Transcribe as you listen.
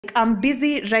I'm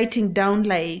busy writing down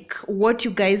like what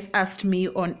you guys asked me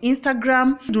on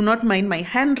Instagram. Do not mind my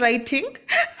handwriting.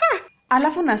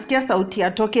 Alafu nasikia sauti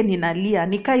ya toke ninalia,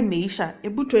 nika imeisha.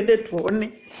 Hebu tuende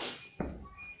tuone.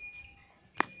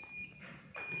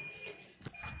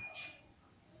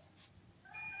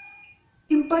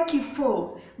 Impaki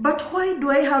 4. But why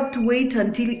do I have to wait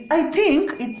until... I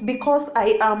think it's because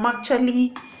I am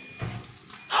actually...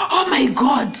 Oh my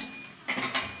God!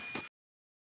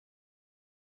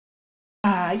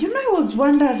 You know, I was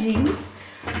wondering...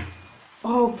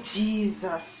 Oh,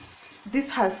 Jesus. This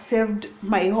has saved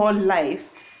my whole life.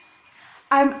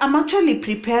 I'm actually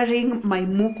preparing my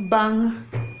mukbang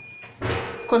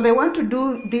because I want to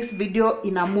do this video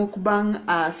in a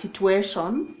mukbang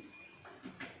situation.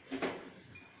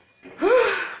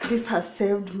 This has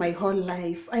saved my whole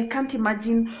life. I can't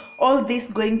imagine all this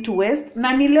going to waste.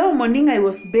 Nani leo morning I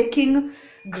was baking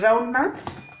groundnuts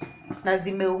na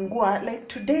zimeungua. Like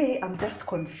today I'm just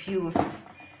confused.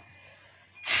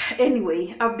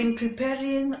 Anyway, I've been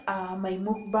preparing my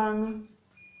mukbang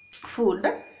food.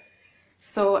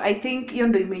 So I think hiyo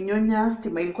ndo imenyonya,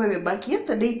 stima ilikuwa imebaki.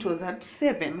 Yesterday it was at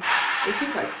 7. I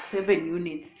think at 7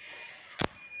 units.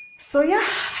 So yeah,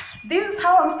 this is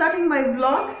how I'm starting my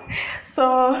vlog.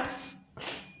 So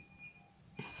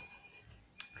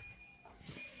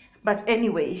but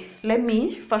anyway, let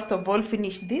me first of all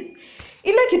finish this.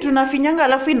 Ile kitu nafinyanga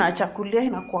alafu inaachakulia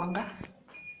inakuanga.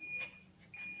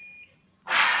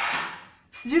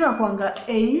 Sijui inakuanga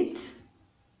 8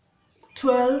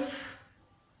 12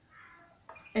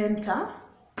 enter.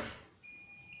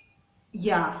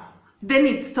 Yeah, then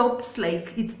it stops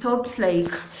like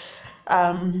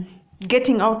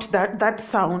getting out that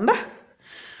sound.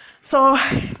 So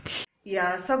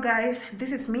yeah, so guys,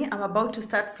 this is me. I'm about to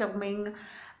start filming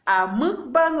a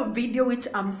mukbang video, which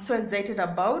I'm so excited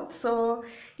about. So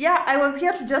yeah, I was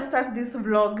here to just start this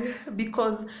vlog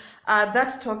because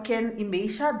that token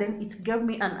imeisha, then it gave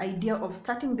me an idea of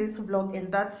starting this vlog,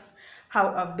 and that's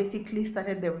how I've basically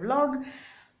started the vlog.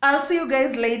 I'll see you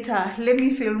guys later. Let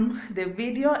me film the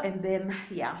video and then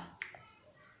yeah.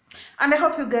 And I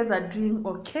hope you guys are doing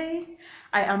okay.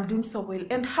 I am doing so well.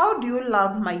 And how do you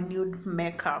love my nude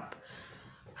makeup?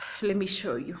 Let me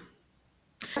show you.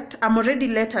 I'm already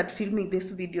late at filming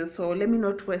this video, so let me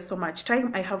not waste so much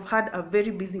time. I have had a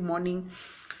very busy morning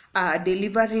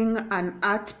delivering an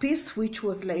art piece, which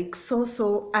was like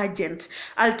so urgent.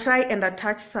 I'll try and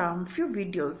attach some few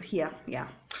videos here. Yeah,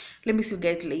 let me see you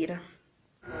guys later.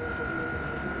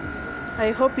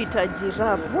 I hope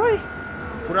itajirap. Why?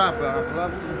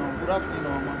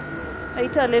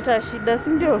 Haitaleta shida,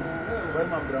 si ndio?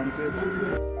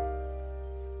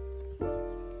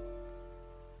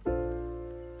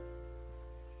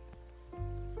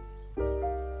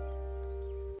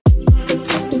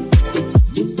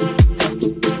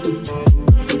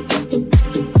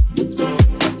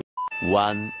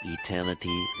 One eternity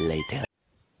later.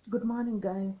 Good morning,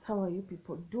 guys. How are you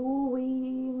people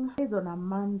doing? It's on a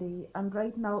Monday and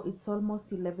right now it's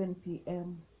almost 11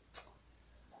 p.m.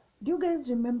 Do you guys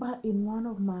remember in one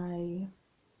of my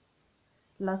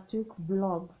last week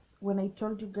vlogs when I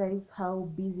told you guys how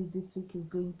busy this week is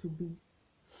going to be?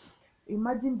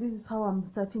 Imagine this is how I'm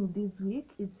starting this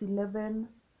week. It's 11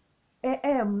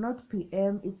 a.m. not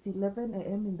p.m. It's 11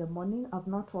 a.m. in the morning. I've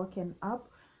not woken up.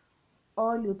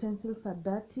 All utensils are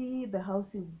dirty, the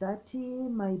house is dirty,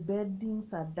 my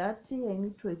beddings are dirty, I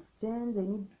need to exchange,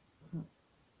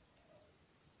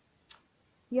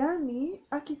 Yani,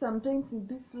 Aki, sometimes in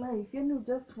this life, you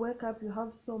just wake up, you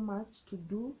have so much to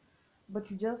do,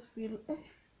 but you just feel,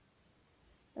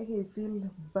 like I feel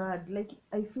bad, like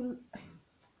I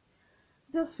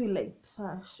just feel like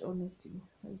trash, honestly,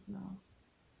 right now.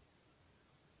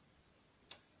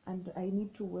 And I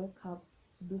need to wake up,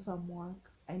 do some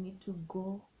work, I need to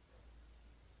go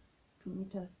to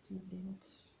meet a student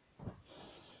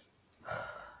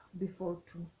before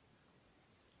 2.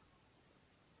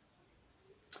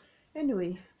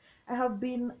 Anyway, I have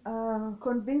been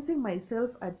convincing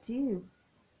myself at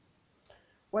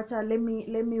let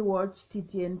me watch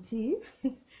TTNT.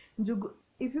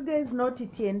 If you guys know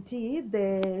TTNT,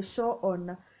 the show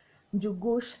on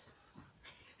Njugush's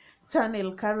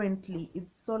channel currently,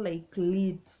 it's so like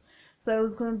lit. So I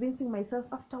was convincing myself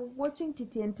after watching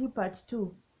TTNT part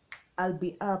 2, I'll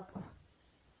be up.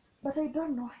 But I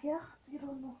don't know. Yeah, I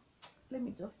don't know. Let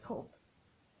me just hope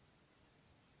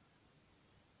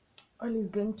all is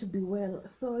going to be well.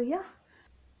 So yeah,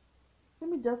 let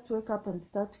me just wake up and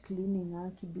start cleaning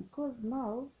Aki, because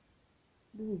now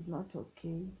this is not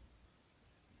okay.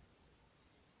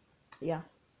 Yeah,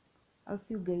 I'll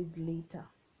see you guys later.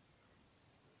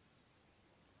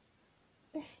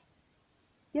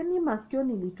 Yani maskio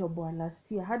nilitoboa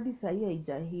last year hadi sahi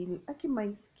haijahili. Aki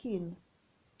my skin.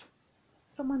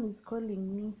 Someone is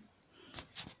calling me.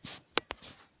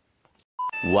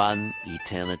 One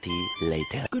eternity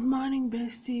later. Good morning,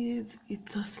 besties.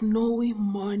 It's a snowy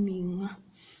morning.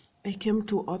 I came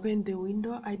to open the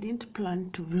window. I didn't plan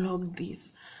to vlog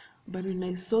this, but when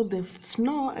I saw the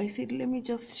snow, I said, let me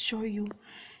just show you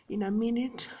in a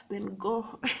minute, then go.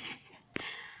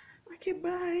 Okay,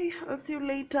 bye. I'll see you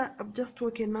later. I've just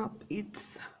woken up.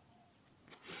 It's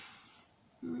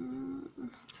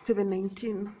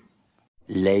 7:19.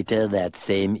 Later that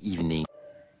same evening.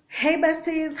 Hey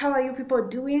besties, how are you people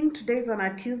doing? Today is on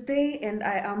a Tuesday and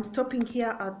I am stopping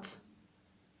here at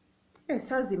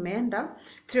saa zimeenda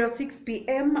 3:06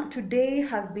 p.m. Today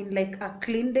has been like a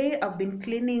clean day. I've been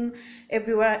cleaning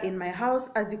everywhere in my house.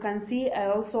 As you can see, I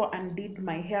also undid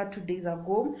my hair 2 days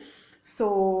ago.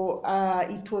 So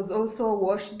it was also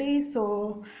wash day.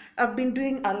 So I've been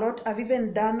doing a lot. I've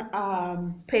even done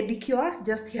pedicure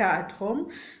just here at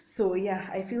home. So yeah,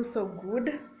 I feel so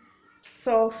good,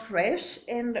 so fresh.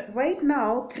 And right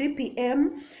now 3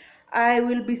 p.m. I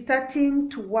will be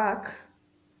starting to work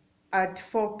at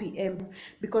 4 p.m.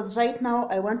 because right now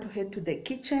I want to head to the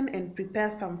kitchen and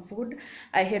prepare some food.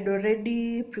 I had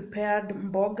already prepared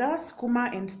mboga,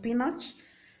 skuma and spinach,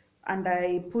 and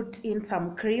I put in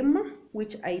some cream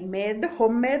which I made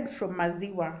homemade from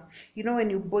maziwa. You know, when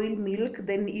you boil milk,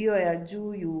 then iyo ya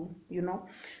juu you know.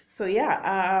 So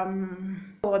yeah,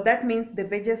 so that means the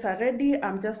veggies are ready.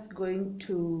 I'm just going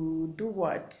to do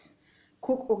what?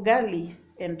 Cook ugali,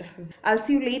 and I'll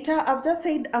see you later. I've just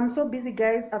said I'm so busy,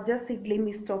 guys. I've just said let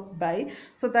me stop by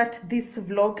so that this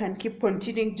vlog can keep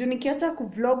continuing. Juu nikiacha ku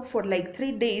vlog for like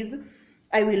 3 days,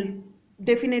 I will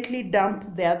definitely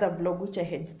dump the other vlog which I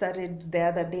had started the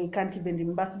other day. Can't even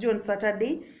remember. Sijui on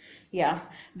Saturday. Yeah,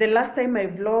 the last time I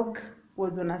vlog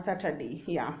was on a Saturday.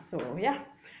 Yeah, so yeah,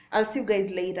 I'll see you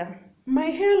guys later. My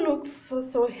hair looks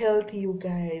so healthy, you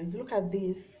guys. Look at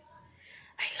this.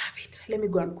 I love it. Let me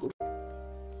go and cook.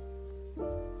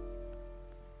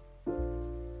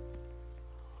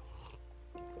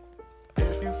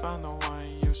 If you found the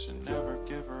one, you should never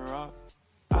give her up.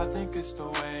 I think it's the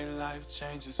way life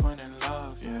changes when in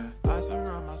love, yeah. I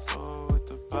surround my soul with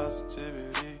the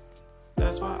positivity.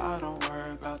 That's why I don't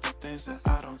worry about the things that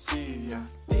I don't see, yeah.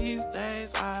 These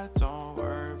days I don't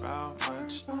worry about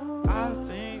much. I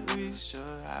think we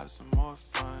should have some more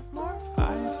fun.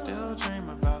 I still dream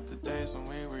about the days when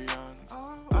we were young.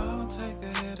 I'll take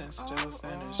a hit and still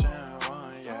finish and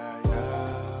one, yeah,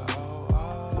 yeah.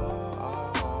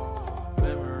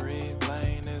 Memory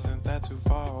lane isn't that too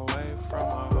far away from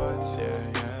our hearts, yeah,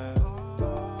 yeah. The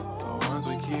ones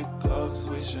we keep close,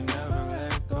 we should never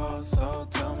let go. So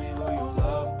tell me who you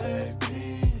love,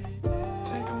 baby.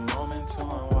 Take a moment to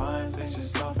unwind, fix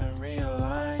yourself and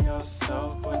realign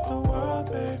yourself with the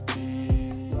world,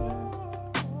 baby.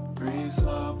 Breathe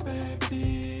slow,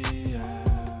 baby, yeah.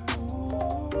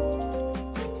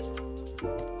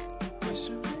 We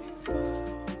should breathe slow,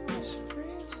 we should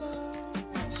breathe slow,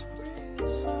 we should breathe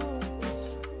slow.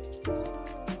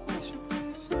 We should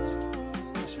breathe slow,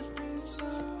 we should breathe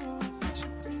slow, we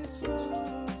should breathe slow.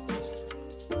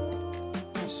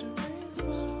 We should breathe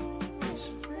slow, we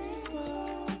should breathe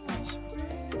slow, we should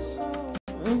breathe slow.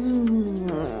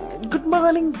 Good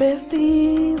morning,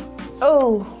 besties.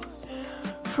 Oh,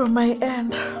 from my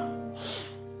end.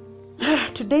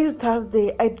 Today is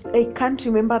Thursday. I can't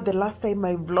remember the last time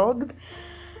I vlogged.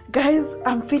 Guys,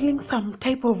 I'm feeling some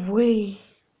type of way.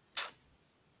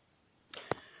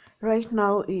 Right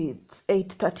now it's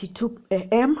 8:32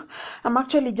 a.m. I'm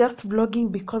actually just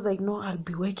vlogging because I know I'll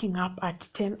be waking up at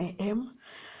 10 a.m.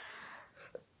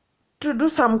 to do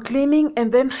some cleaning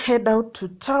and then head out to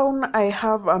town. I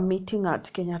have a meeting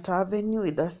at Kenyatta Avenue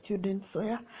with the students, so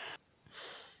yeah,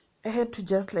 I had to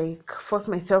just like force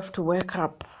myself to wake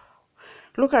up.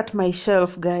 Look at my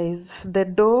shelf, guys. The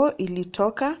door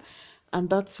ilitoka, and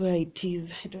that's where it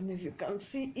is. I don't know if you can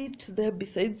see it there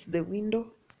besides the window.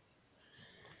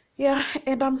 Yeah,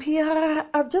 and I'm here.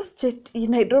 I've just checked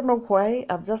in. I don't know why.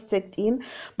 I've just checked in,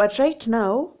 but right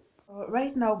now,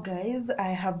 guys, I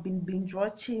have been binge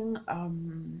watching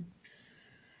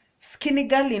Skinny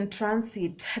Girl in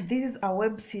Transit. This is a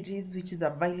web series which is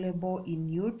available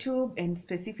in YouTube and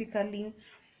specifically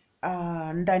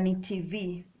Ndani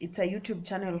TV. It's a YouTube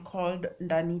channel called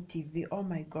Ndani TV. Oh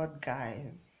my god,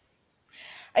 guys,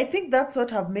 I think that's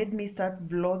what have made me start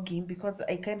vlogging, because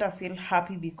I kind of feel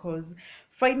happy because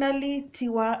finally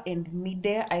Tiwa and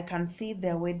Mide, I can see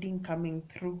their wedding coming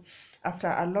through after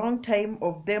a long time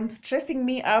of them stressing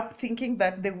me up thinking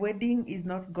that the wedding is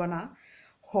not gonna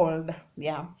hold.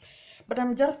 Yeah, But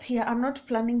I'm just here. I'm not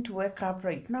planning to wake up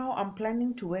right now. I'm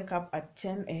planning to wake up at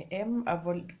 10 a.m. I've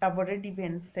already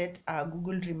even set a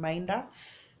Google reminder.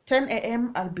 10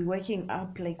 a.m. I'll be waking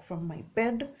up like from my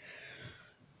bed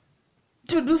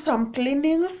to do some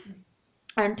cleaning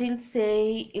until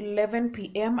say 11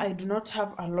 p.m. I do not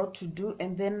have a lot to do,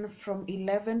 and then from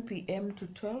 11 p.m. to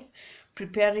 12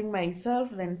 preparing myself,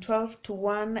 then 12 to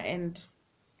 1 and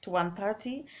to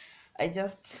 1:30 I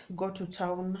just go to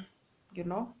town, you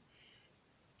know,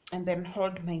 and then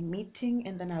hold my meeting,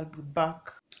 and then I'll be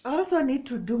back. I also need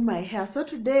to do my hair, so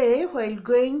today while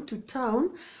going to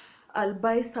town I'll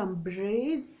buy some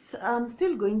braids. I'm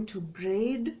still going to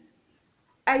braid.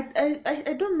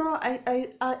 I don't know.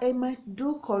 I might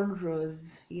do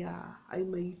cornrows. Yeah, I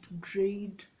might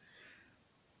braid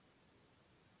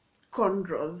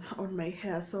cornrows on my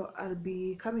hair. So I'll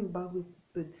be coming back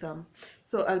with some.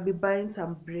 So I'll be buying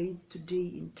some braids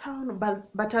today in town.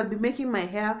 But I'll be making my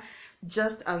hair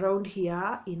just around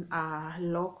here in a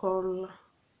local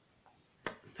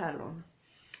salon.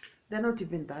 They're not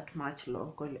even that much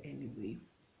local anyway.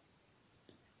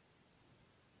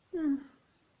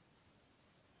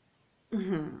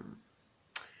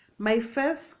 My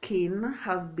face skin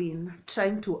has been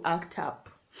trying to act up,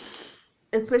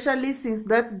 especially since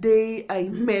that day I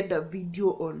made a video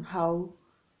on how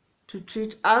to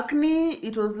treat acne.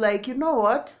 It was like, you know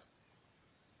what,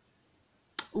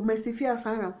 umesifia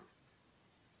sana.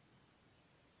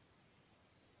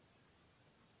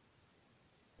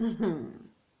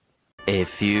 A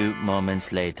few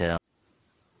moments later.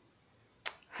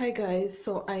 Hi guys,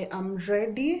 so I am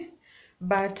ready,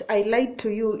 but I lied to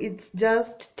you. It's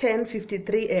just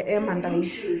 10:53 a.m. and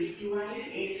Bluetooth device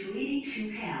is ready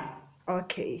to pair.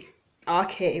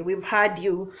 Okay, we've had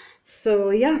you.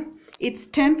 So yeah, it's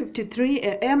 10:53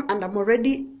 a.m. and I'm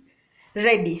already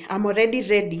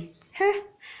ready. Heh.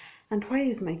 And why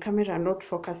is my camera not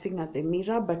focusing at the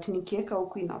mirror, but nikieka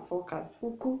huku ina focus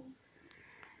huku?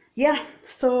 Yeah,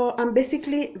 so I'm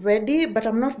basically ready, but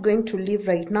I'm not going to leave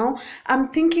right now. I'm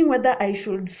thinking whether I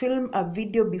should film a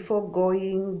video before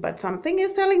going, but something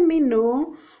is telling me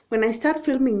no. When I start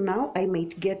filming now, I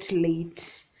might get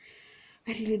late.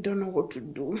 I really don't know what to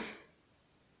do.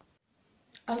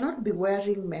 I'll not be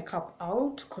wearing makeup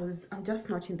out because I'm just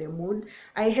not in the mood.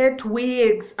 I hate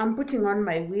wigs. I'm putting on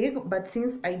my wig, but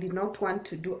since I did not want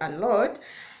to do a lot,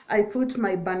 I put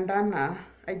my bandana.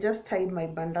 I just tied my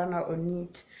bandana on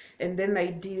it, and then I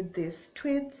did these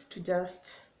tweets to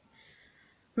just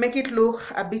make it look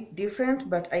a bit different,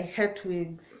 but I hate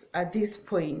wigs at this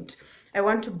point. I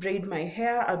want to braid my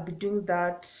hair. I'll be doing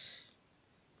that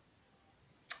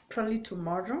probably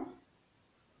tomorrow.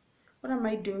 What am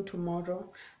I doing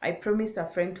tomorrow? I promised a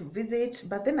friend to visit,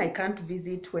 but then I can't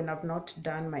visit when I've not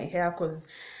done my hair because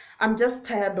I'm just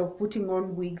tired of putting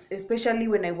on wigs, especially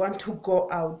when I want to go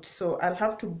out. So I'll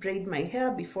have to braid my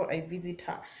hair before I visit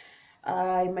her.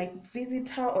 I might visit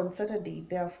her on Saturday,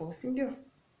 therefore, Cindy.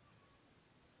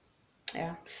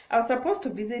 Yeah, I was supposed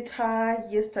to visit her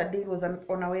yesterday. It was on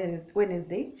a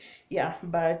Wednesday. Yeah,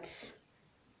 but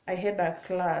I had a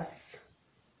class.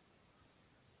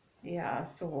 Yeah,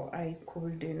 so I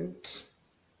couldn't.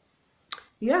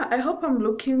 Yeah, I hope I'm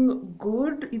looking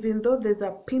good, even though there's a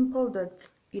pimple that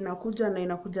inakuja na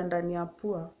inakuja ndani ya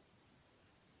pua.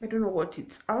 I don't know what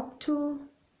it's up to.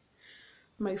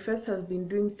 My face has been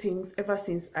doing things ever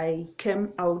since I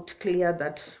came out clear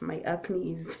that my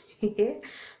acne is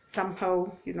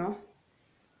somehow, you know.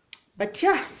 But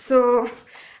yeah, so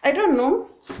I don't know.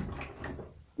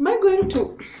 Am I going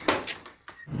to...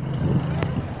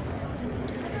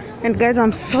 And guys,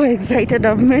 I'm so excited.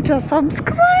 I've met a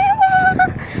subscriber.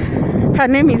 Her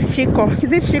name is Shiko.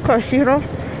 Is it Shiko or Shiro?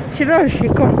 Shiro or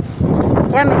Shiko?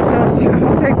 One of those. I'm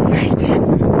so excited.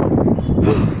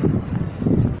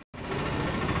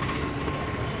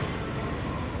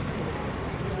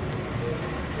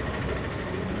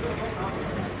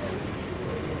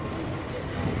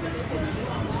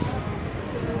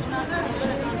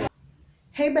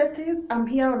 Hey besties, I'm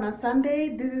here on a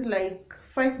Sunday. This is like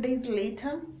 5 days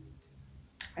later.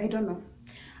 I don't know.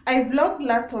 I vlogged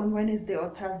last on Wednesday or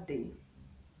Thursday,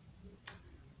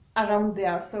 around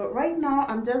there. So right now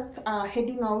I'm just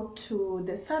heading out to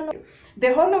the salon.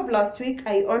 The whole of last week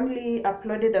I only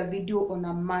uploaded a video on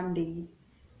a Monday.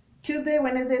 Tuesday,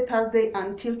 Wednesday, Thursday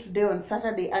until today on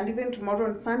Saturday, and even tomorrow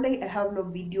on Sunday I have no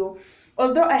video.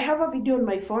 Although I have a video on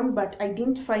my phone, but I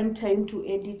didn't find time to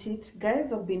edit it.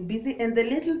 Guys, I've been busy, and the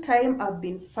little time I've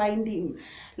been finding,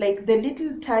 like the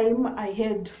little time I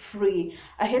had free,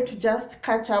 I had to just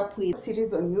catch up with a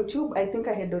series on YouTube. I think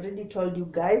I had already told you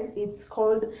guys. It's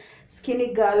called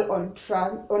Skinny Girl on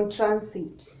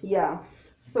Transit. Yeah.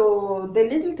 So the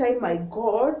little time I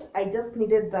got, I just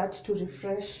needed that to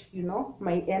refresh, you know,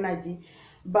 my energy.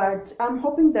 But I'm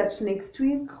hoping that next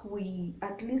week we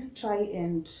at least try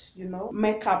and, you know,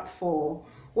 make up for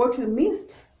what we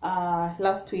missed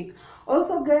last week.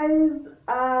 Also guys,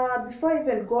 before I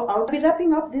even go out, I'll be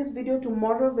wrapping up this video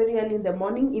tomorrow very early in the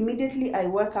morning. Immediately I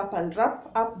wake up, I'll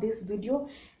wrap up this video,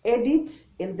 edit,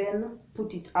 and then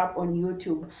put it up on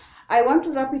YouTube. I want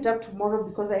to wrap it up tomorrow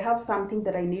because I have something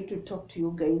that I need to talk to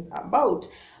you guys about.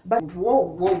 But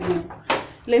whoa,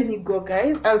 let me go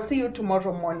guys. I'll see you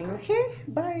tomorrow morning. Okay,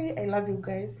 bye. I love you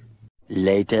guys.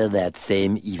 Later that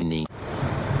same evening.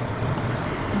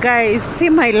 Guys, see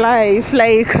my life.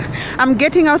 Like, I'm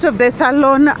getting out of the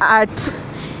salon at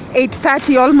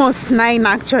 8:30, almost 9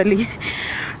 actually.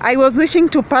 I was wishing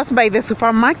to pass by the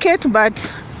supermarket,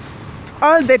 but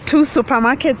all the 2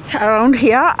 supermarkets around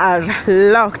here are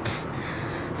locked.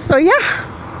 So yeah,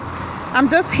 I'm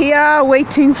just here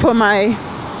waiting for my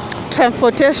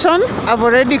transportation. I've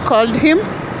already called him.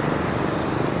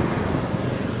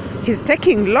 He's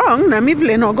taking long. Na mimi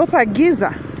vile naogopa giza,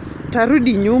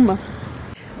 tarudi nyuma.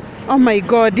 Oh my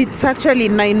god, it's actually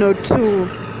 9:02.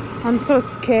 I'm so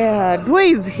scared. Where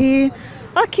is he?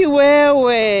 Aki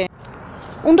wewe,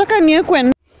 unataka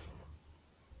niekwe?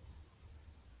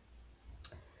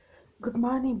 Good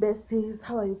morning besties,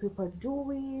 how are you people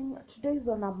doing? Today is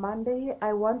on a Monday.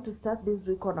 I want to start this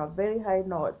week on a very high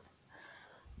note.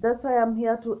 That's why I'm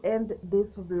here to end this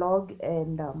vlog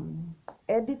and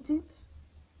edit it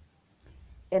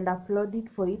and upload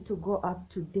it for it to go up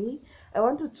today. I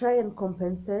want to try and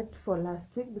compensate for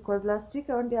last week because last week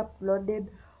I only uploaded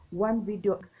 1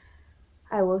 video.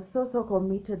 I was so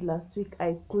committed last week.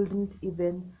 I couldn't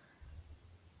even,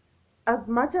 as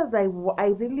much as I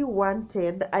really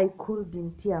wanted, I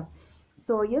couldn't. Yeah.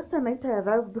 So yesterday night I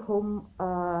arrived home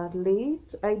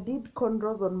late. I did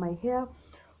cornrows on my hair,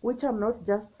 which I'm not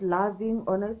just loving.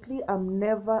 Honestly, I'm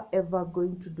never ever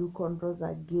going to do cornrows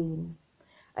again.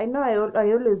 I know I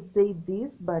always say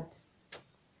this, but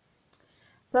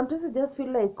sometimes I just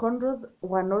feel like cornrows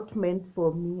were not meant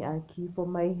for me, Aki, for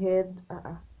my head.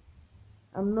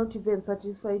 I'm not even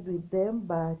satisfied with them,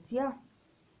 but yeah.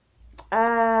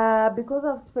 Because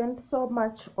I've spent so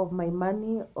much of my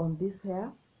money on this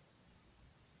hair,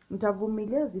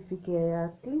 nitavumilia zifike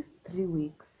at least 3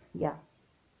 weeks. Yeah.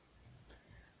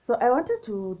 So I wanted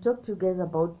to talk to you guys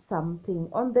about something.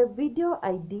 On the video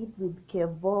I did with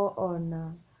Kevo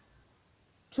on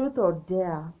Truth or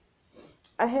Dare,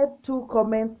 I had 2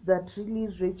 comments that really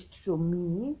reached to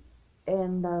me,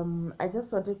 and I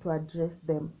just wanted to address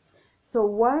them. So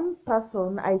one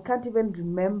person, I can't even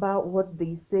remember what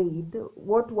they said,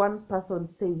 what one person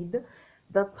said.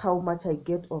 That's how much I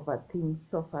get over things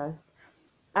so fast.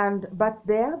 But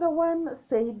the other one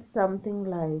said something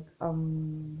like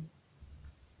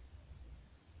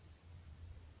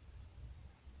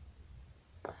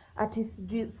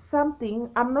something,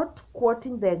 I'm not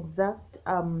quoting the exact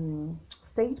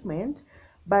statement,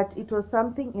 but it was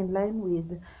something in line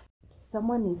with,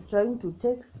 someone is trying to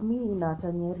text me na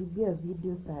ataniharibia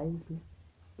video saa hivi.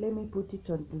 Let me put it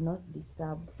on do not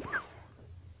disturb.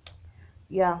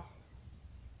 Yeah.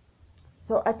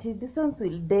 So this ones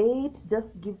will date, just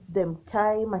give them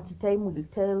time, time will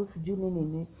tell, sijui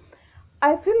nini.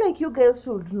 I feel like you guys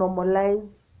should normalize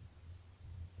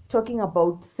talking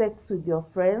about sex with your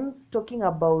friends, talking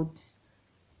about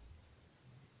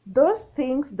those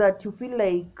things that you feel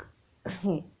like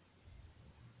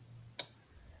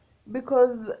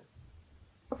because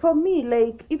for me,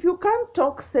 like, if you can't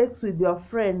talk sex with your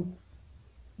friends,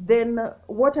 then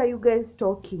what are you guys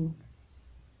talking?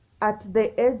 At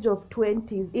the age of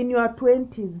 20s, in your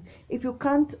 20s, if you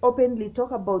can't openly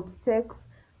talk about sex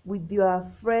with your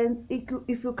friends,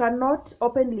 if you cannot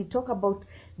openly talk about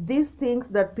these things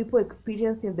that people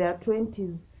experience in their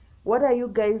 20s, what are you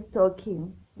guys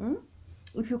talking?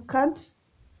 If you can't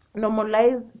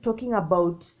normalize talking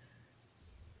about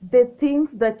the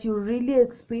things that you really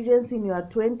experience in your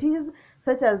 20s,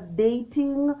 such as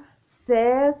dating,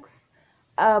 sex,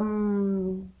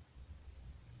 and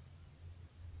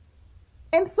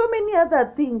so many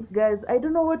other things, guys. I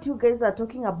don't know what you guys are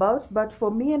talking about, but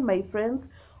for me and my friends,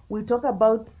 we talk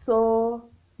about so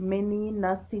many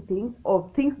nasty things, or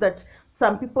things that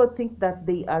some people think that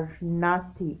they are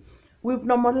nasty. We've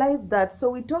normalized that,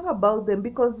 so we talk about them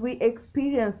because we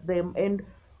experience them and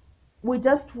we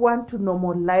just want to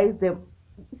normalize them.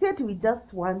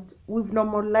 We've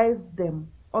normalized them.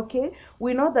 Okay,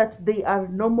 we know that they are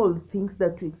normal things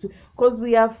that we experience because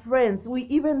we are friends. We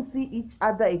even see each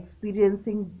other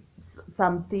experiencing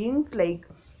some things like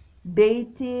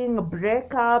dating,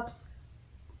 breakups.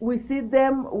 we see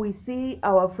them, we see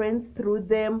our friends through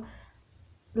them.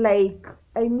 Like,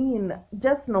 I mean,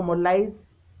 just normalize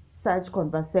such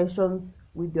conversations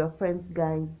with your friends,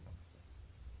 guys.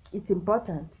 It's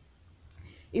important.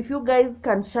 If you guys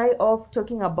can shy off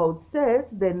talking about sex,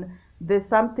 then there's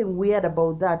something weird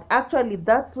about that. Actually,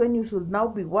 that's when you should now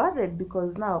be worried,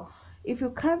 because now if you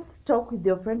can't talk with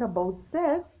your friend about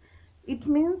sex, it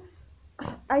means,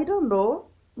 I don't know,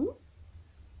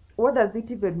 what does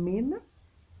it even mean?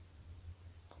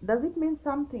 Does it mean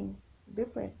something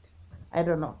different? I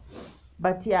don't know.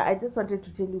 But yeah, I just wanted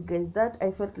to tell you guys that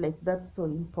I felt like that's so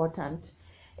important.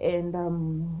 And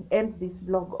end this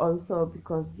vlog also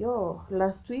because yo,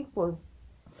 last week was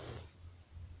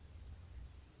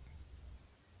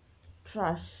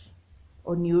trash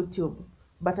on YouTube,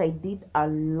 but I did a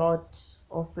lot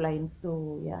offline.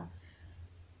 So yeah,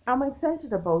 I'm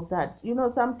excited about that. You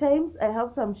know, sometimes I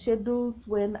have some schedules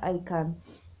when I can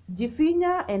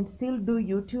jifinya and still do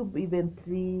YouTube even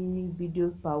 3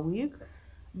 videos per week.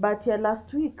 But yeah,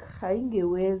 last week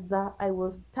haingeweza. I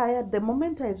was tired. The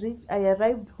moment I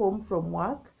arrived home from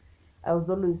work, I was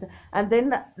always, and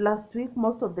then last week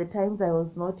most of the times I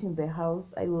was not in the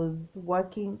house. I was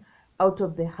working out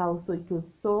of the house, so it was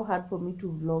so hard for me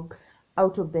to vlog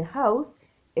out of the house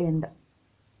and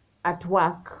at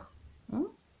work.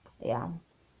 Yeah,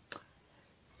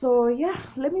 so yeah,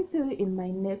 let me see you in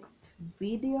my next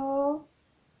video.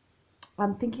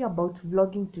 I'm thinking about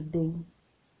vlogging today.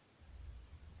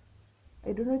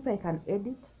 I don't know if I can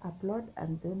edit, upload,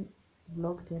 and then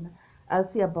vlog then.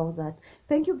 I'll see about that.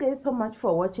 Thank you guys so much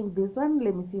for watching this one.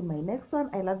 Let me see you in my next one.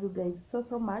 I love you guys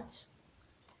so much.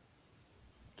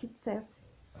 Keep safe.